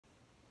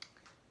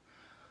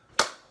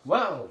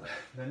Well,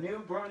 the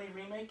new Brony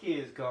remake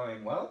is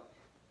going well.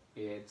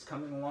 It's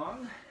coming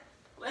along.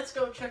 Let's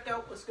go check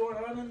out what's going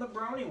on in the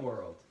Brony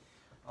world.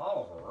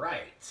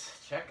 Alright,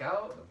 check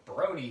out the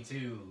Brony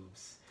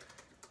tubes.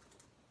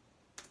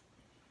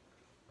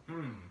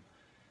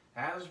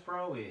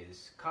 Hasbro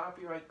is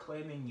copyright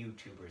claiming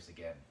YouTubers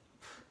again.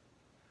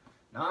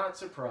 Not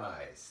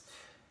surprised.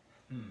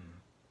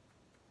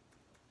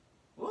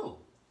 Ooh.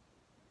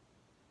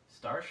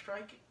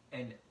 Starstrike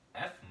and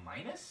F-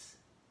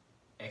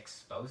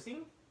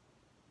 exposing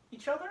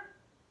each other?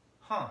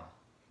 Huh.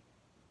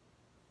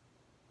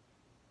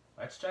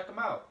 Let's check them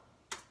out.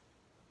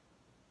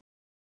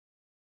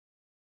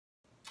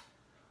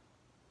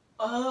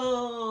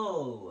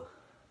 Oh!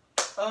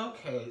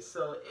 Okay,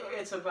 so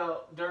it's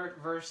about dirt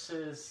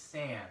versus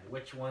sand.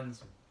 Which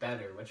one's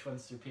better? Which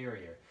one's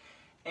superior?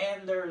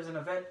 And there's an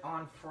event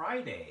on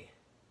Friday.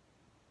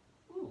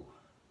 Ooh.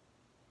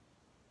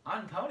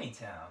 On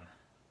Ponytown.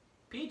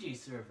 PG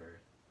server.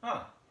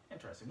 Huh.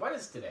 Interesting. What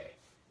is today?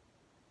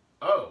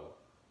 Oh.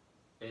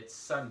 It's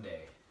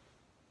Sunday.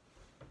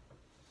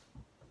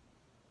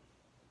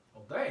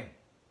 Well, dang.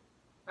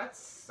 That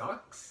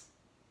sucks.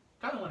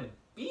 Kinda want to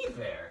be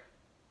there.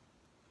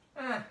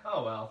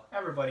 Oh well.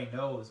 Everybody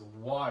knows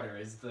water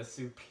is the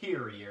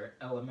superior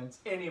element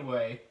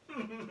anyway.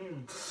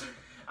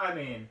 I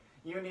mean,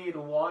 you need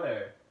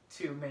water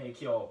to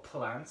make your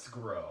plants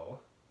grow.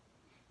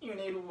 You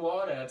need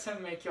water to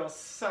make your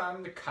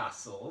sand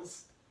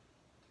castles.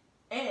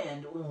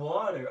 And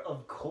water,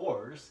 of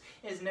course,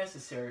 is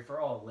necessary for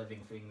all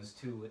living things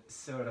to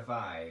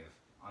survive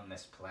on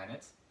this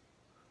planet.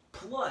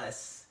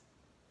 Plus,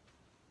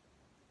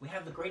 we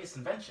have the greatest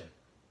invention.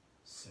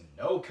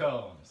 Snow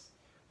cones.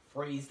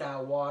 Freeze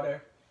that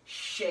water,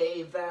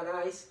 shave that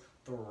ice,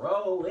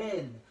 throw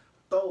in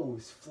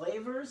those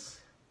flavors.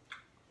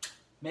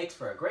 Makes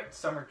for a great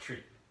summer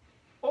treat.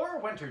 Or a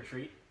winter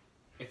treat,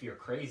 if you're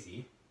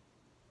crazy.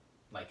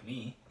 Like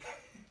me.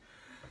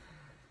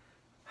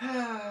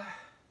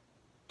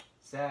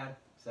 Sad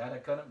I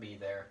couldn't be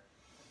there.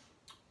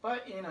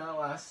 But, you know,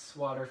 us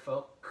water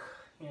folk,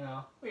 you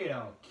know, we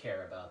don't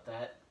care about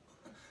that.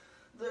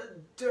 The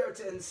dirt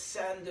and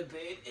sand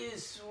debate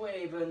is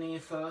way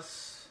beneath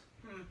us.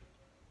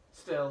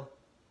 Still.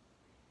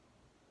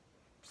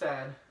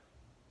 Sad.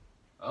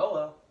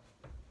 Oh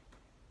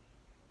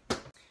well.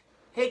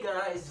 Hey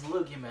guys,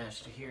 Lugia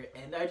Master here,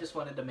 and I just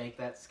wanted to make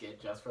that skit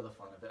just for the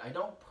fun of it. I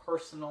don't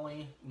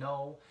personally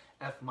know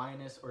F-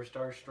 or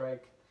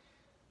Starstrike,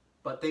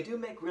 but they do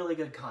make really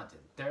good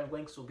content. Their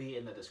links will be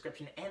in the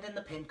description and in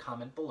the pinned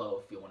comment below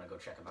if you want to go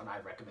check them out. I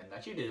recommend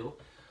that you do.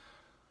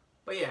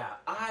 But yeah,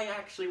 I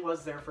actually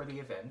was there for the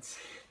event.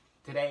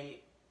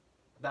 Today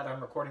that I'm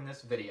recording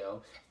this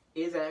video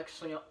is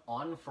actually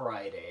on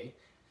Friday,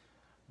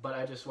 but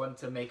I just wanted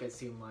to make it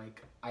seem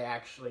like I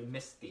actually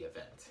missed the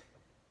event.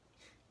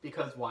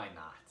 Because why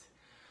not?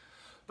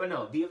 But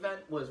no, the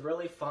event was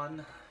really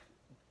fun.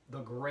 The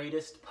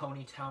greatest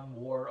Ponytown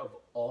war of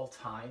all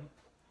time,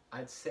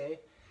 I'd say.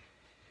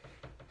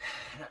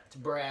 Not to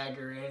brag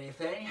or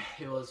anything,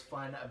 it was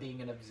fun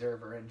being an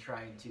observer and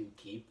trying to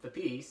keep the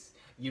peace,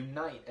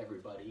 unite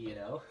everybody, you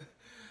know.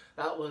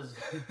 That was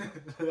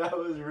that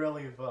was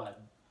really fun.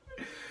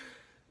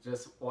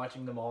 Just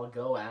watching them all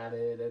go at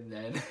it, and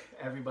then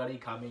everybody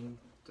coming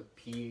to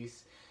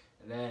peace,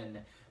 and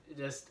then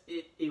just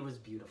it was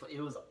beautiful. It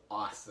was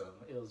awesome.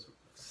 It was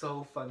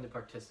so fun to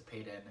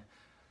participate in.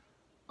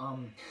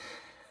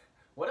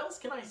 What else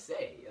can I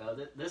say?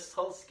 This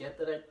whole skit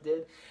that I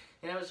did,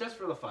 you know, it was just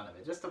for the fun of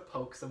it, just to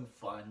poke some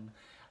fun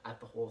at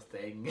the whole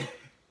thing.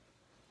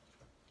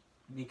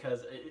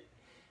 Because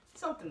it's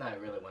something that I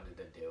really wanted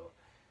to do.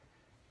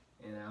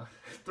 You know,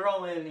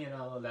 throw in, you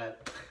know,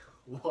 that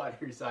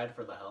water side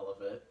for the hell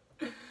of it.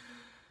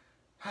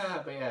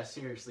 But yeah,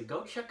 seriously,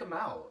 go check them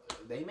out.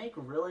 They make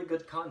really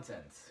good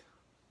content.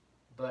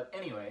 But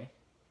anyway,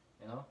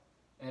 you know,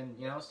 and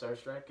you know,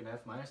 Starstrike and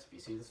F-, if you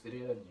see this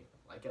video and you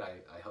like it,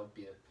 I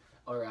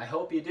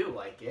hope you do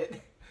like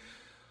it.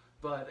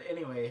 But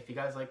anyway, if you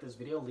guys like this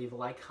video, leave a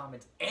like,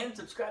 comment, and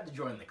subscribe to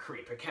join the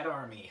Creeper Cat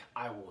Army.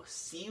 I will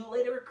see you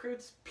later,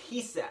 recruits.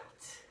 Peace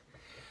out.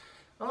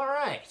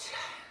 Alright.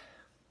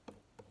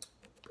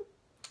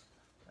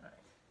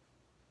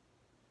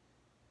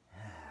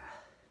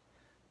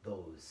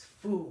 Those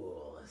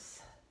fools,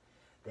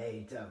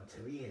 they don't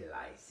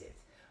realize it,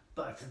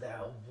 but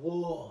their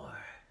war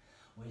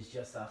was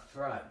just a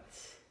front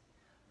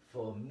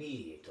for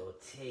me to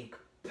take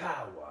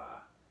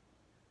power.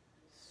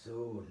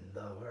 Soon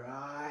the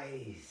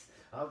rise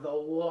of the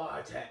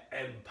Water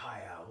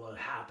Empire will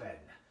happen.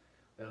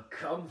 Will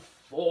come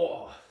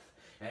forth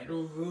and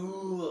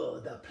rule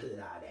the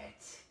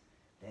planet.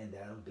 Then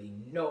there'll be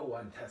no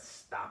one to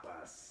stop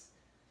us.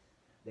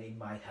 They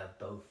might have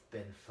both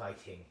been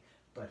fighting,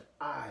 but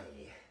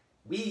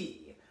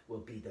we will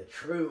be the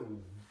true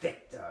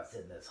victors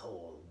in this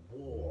whole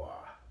war.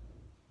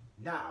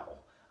 Now,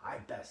 I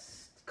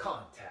best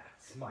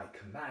contact my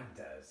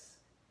commanders.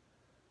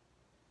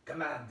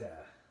 Commander,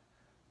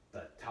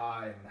 the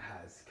time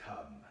has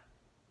come.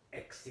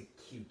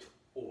 Execute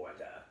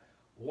order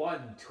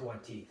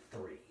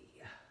 123.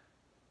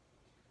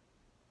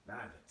 Man,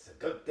 it's a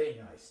good thing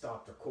I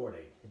stopped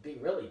recording. It'd be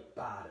really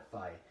bad if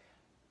I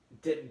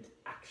didn't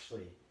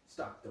actually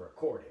stop the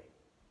recording.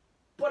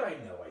 But I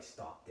know I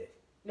stopped it.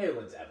 No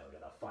one's ever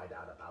gonna find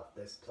out about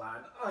this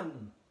plan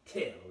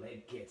until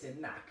it gets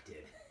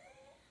enacted.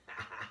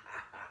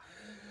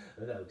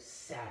 Those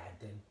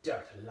sand and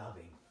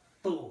dirt-loving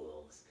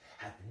fools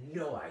have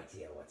no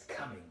idea what's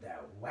coming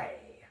their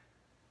way.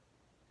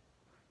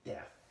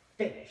 They're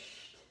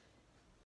finished.